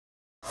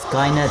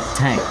Skynet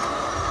tank.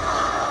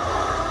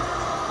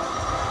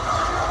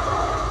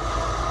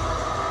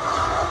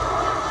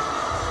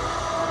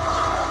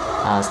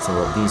 Hasta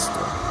la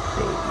vista,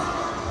 baby.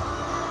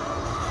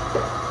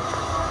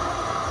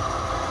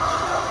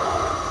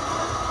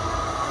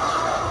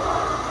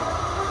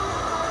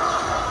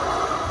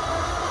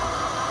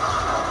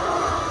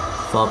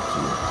 Fuck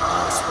you,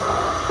 asshole.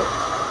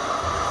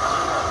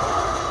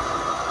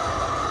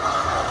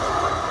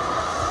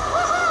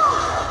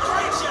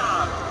 Great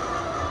job!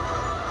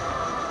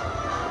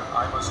 I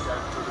must get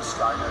to the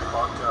Skynet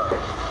bunker.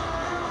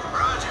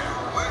 Roger,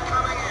 we're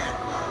coming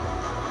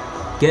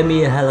in. Get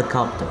me a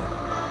helicopter.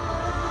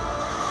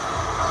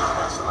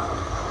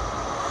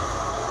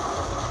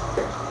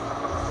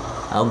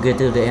 I'll get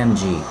to the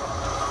MG.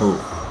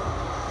 Move.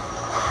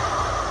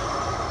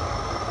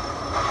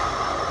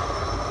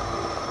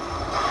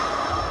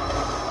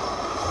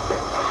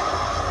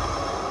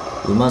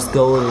 We must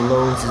go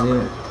low.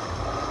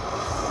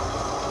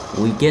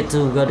 We get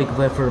to Gotti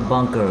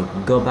bunker.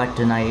 Go back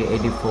to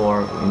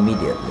 1984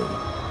 immediately.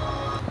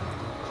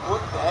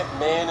 Put that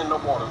man in the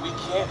water. We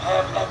can't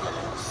have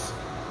evidence.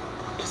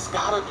 It's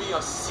gotta be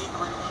a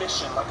secret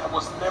mission, like I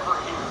was never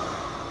here.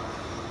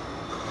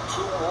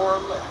 2 more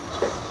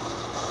left.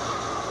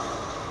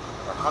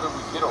 Now, how do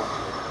we get over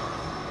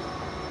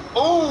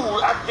here? Ooh,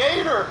 a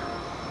gator!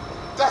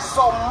 That's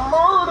a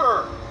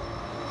murder!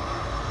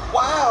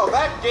 Wow,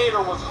 that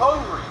gator was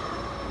hungry.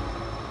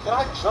 Can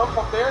I jump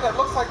up there? That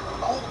looks like...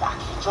 Oh, I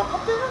can jump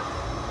up there?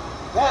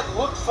 That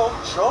looked so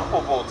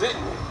jumpable,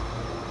 didn't it?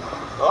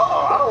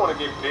 Uh-oh, I don't want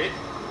to get bit.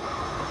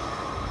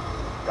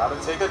 Gotta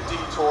take a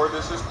detour.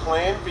 This is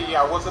plan B.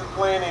 I wasn't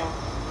planning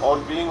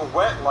on being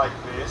wet like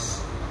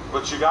this,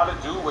 but you gotta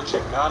do what you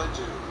gotta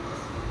do.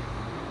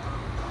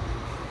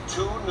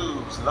 2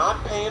 noobs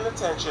not paying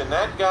attention.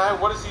 That guy,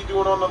 what is he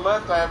doing on the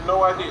left? I have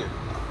no idea.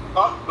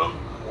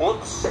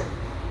 Whoops.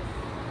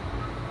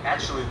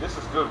 Actually, this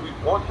is good. We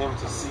want him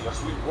to see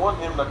us. We want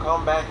him to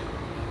come back.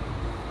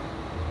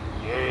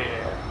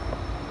 Yeah.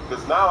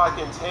 Because now I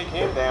can take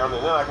him down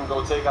and then I can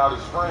go take out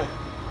his friend.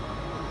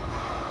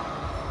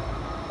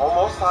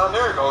 Almost time.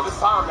 There we go. This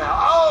time now.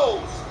 Oh!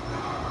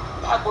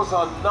 That was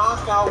a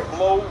knockout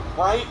blow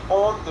right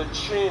on the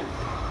chin.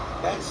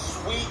 That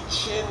sweet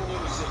chin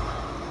music.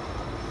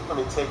 Let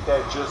me take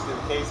that just in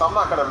case. I'm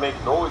not going to make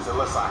noise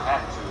unless I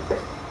have to.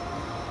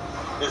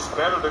 It's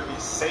better to be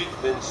safe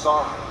than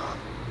sorry.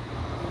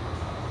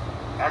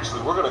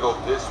 Actually, we're going to go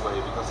this way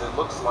because it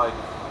looks like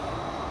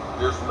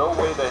there's no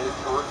way that his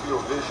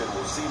peripheral vision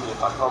will see me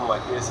if I come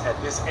like this at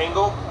this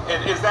angle.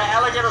 And is that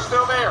alligator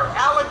still there?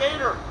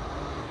 Alligator!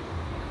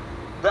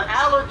 The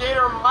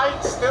alligator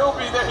might still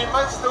be there. He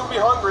might still be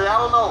hungry. I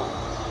don't know.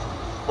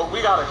 But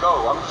we got to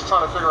go. I'm just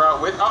trying to figure out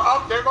which...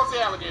 Oh, there goes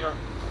the alligator.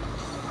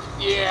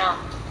 Yeah.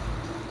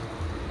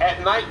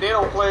 At night, they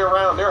don't play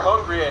around. They're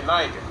hungry at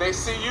night. If they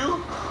see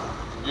you,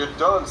 you're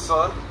done,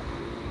 son.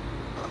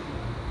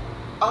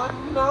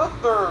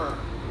 Another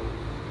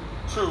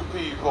 2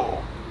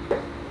 people.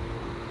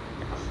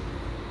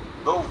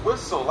 The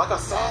whistle, like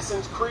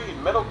Assassin's Creed,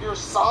 Metal Gear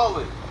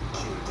Solid.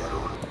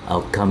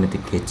 I'll come to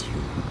get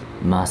you,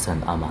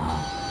 Masan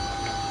Amaha.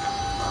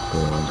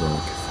 We're going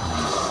to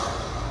find you.